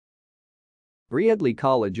Reedley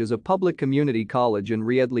College is a public community college in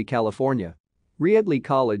Reedley, California. Reedley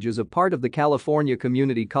College is a part of the California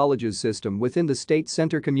Community Colleges system within the State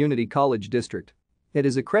Center Community College District. It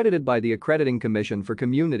is accredited by the Accrediting Commission for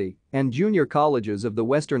Community and Junior Colleges of the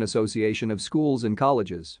Western Association of Schools and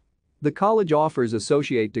Colleges. The college offers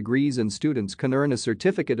associate degrees and students can earn a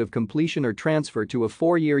certificate of completion or transfer to a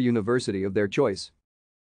four-year university of their choice.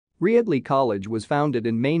 Reedley College was founded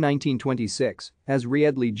in May 1926 as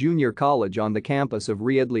Reedley Junior College on the campus of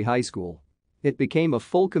Reedley High School. It became a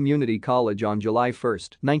full community college on July 1,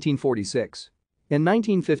 1946. In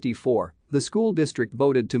 1954, the school district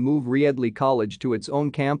voted to move Reedley College to its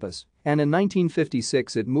own campus, and in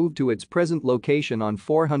 1956 it moved to its present location on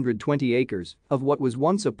 420 acres of what was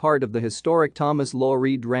once a part of the historic Thomas Law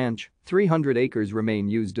Reed Ranch. 300 acres remain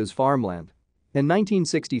used as farmland. In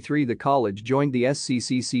 1963 the college joined the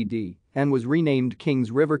SCCCD and was renamed Kings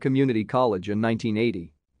River Community College in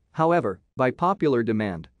 1980. However, by popular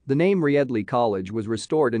demand, the name Reedley College was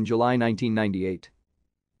restored in July 1998.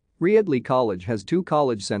 Reedley College has two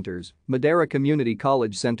college centers, Madera Community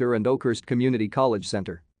College Center and Oakhurst Community College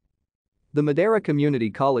Center. The Madera Community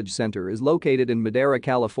College Center is located in Madera,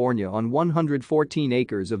 California on 114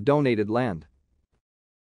 acres of donated land.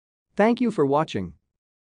 Thank you for watching.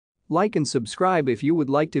 Like and subscribe if you would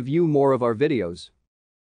like to view more of our videos.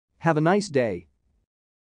 Have a nice day.